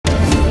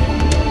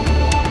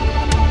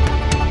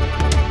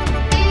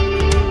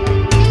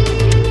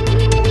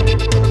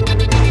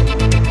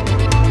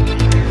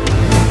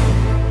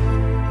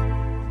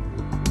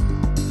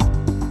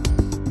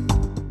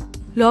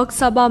Lok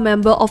Sabha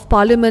Member of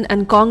Parliament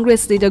and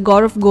Congress leader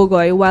Gaurav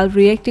Gogoi, while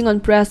reacting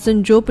on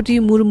President Draupadi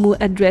Murmu's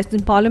address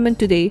in Parliament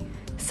today,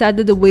 said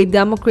that the way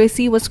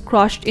democracy was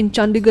crushed in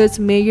Chandigarh's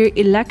mayor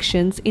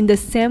elections, in the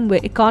same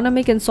way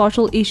economic and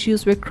social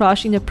issues were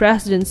crushed in the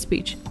president's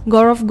speech.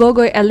 Gaurav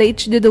Gogoi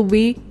alleged that the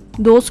way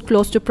those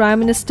close to Prime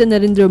Minister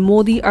Narendra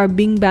Modi are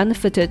being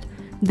benefited,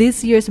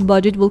 this year's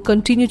budget will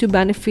continue to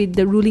benefit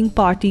the ruling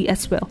party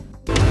as well.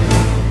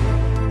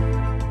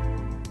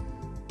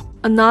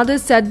 Another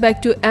setback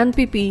to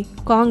NPP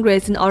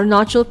Congress in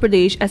Arunachal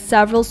Pradesh as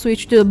several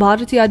switched to the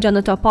Bharatiya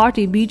Janata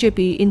Party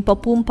BJP in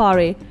Papum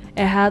Pare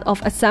ahead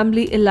of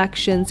assembly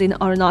elections in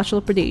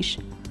Arunachal Pradesh.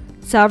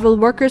 Several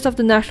workers of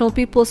the National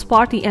People's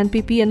Party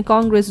NPP and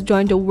Congress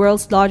joined the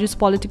world's largest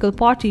political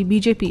party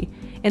BJP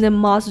in a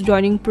mass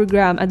joining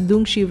program at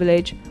Dungshi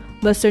village,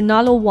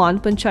 Basarnalo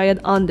 1 Panchayat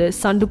under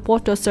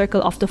Sandupoto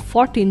circle of the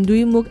 14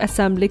 Duimuk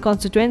Assembly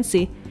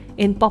constituency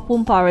in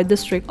Papum Pare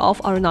district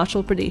of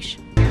Arunachal Pradesh.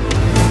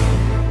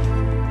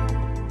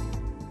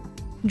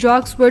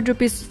 Drugs worth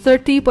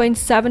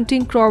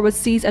 ₹30.17 crore was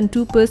seized and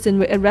 2 persons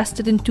were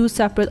arrested in 2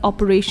 separate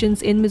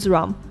operations in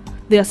Mizoram.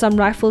 The Assam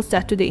Rifle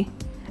said today.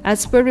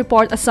 As per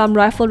report, Assam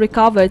Rifle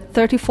recovered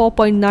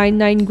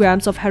 34.99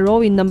 grams of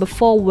heroin number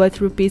 4 worth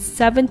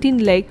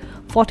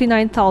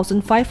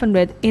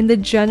 ₹17,49,500 in the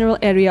general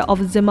area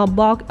of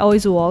Zimabog,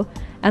 Aizawl,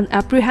 and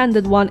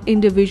apprehended one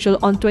individual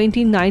on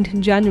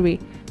 29 January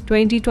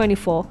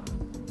 2024.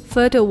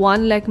 Further,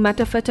 1 lakh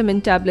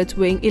methamphetamine tablets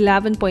weighing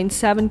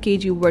 11.7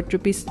 kg worth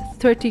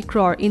 ₹30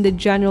 crore in the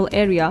general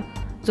area,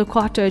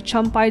 Zokhwatar,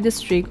 Champai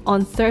district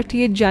on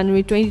 30th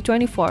January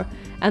 2024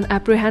 and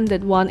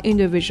apprehended one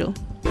individual.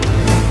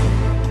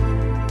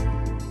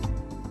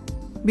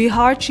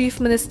 Bihar Chief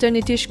Minister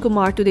Nitish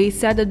Kumar today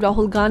said that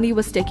Rahul Gandhi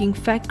was taking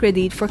fake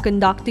credit for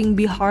conducting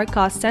Bihar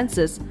caste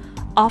census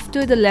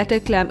after the latter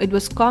claimed it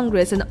was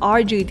Congress and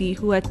RJD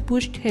who had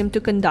pushed him to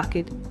conduct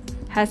it.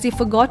 Has he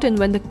forgotten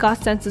when the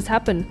caste census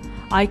happened?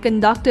 I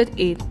conducted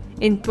it.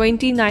 In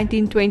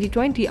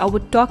 2019-2020, I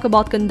would talk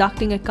about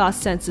conducting a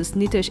caste census,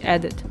 Nitish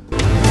added.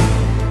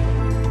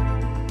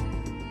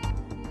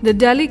 The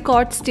Delhi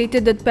court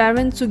stated that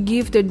parents who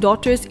give their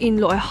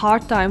daughters-in-law a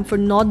hard time for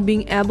not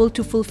being able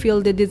to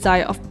fulfill their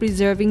desire of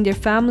preserving their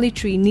family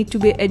tree need to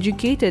be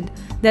educated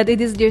that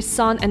it is their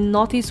son and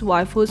not his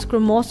wife whose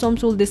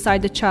chromosomes will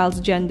decide the child's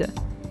gender.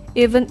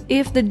 Even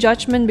if the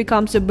judgment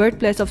becomes the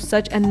birthplace of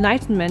such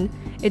enlightenment,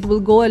 it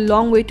will go a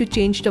long way to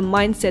change the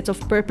mindsets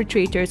of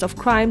perpetrators of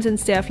crimes and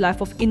save the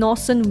life of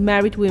innocent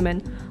married women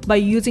by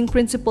using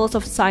principles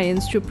of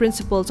science through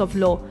principles of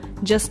law,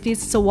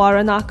 Justice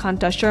Sawarana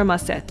Kanta Sharma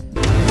said.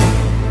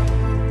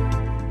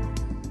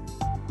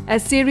 A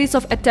series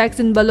of attacks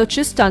in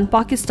Balochistan,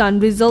 Pakistan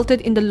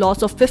resulted in the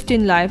loss of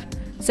 15 lives.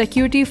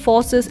 Security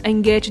forces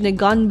engaged in a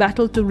gun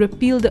battle to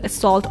repel the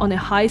assault on a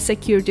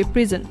high-security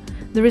prison.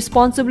 The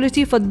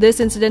responsibility for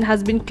this incident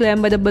has been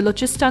claimed by the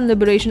Balochistan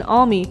Liberation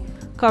Army.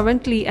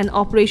 Currently, an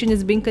operation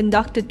is being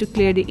conducted to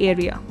clear the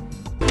area.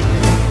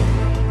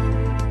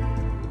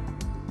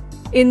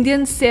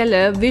 Indian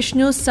sailor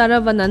Vishnu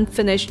Saravanan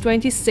finished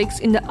 26th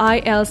in the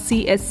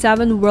ILCS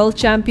 7 World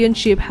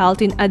Championship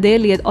held in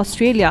Adelaide,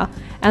 Australia,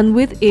 and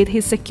with it he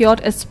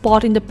secured a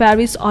spot in the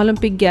Paris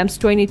Olympic Games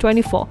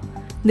 2024.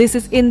 This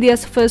is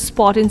India's first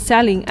spot in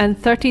sailing and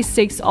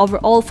 36th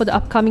overall for the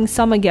upcoming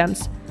Summer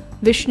Games.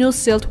 Vishnu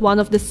sailed one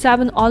of the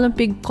 7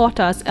 Olympic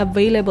quotas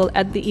available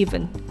at the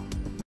event.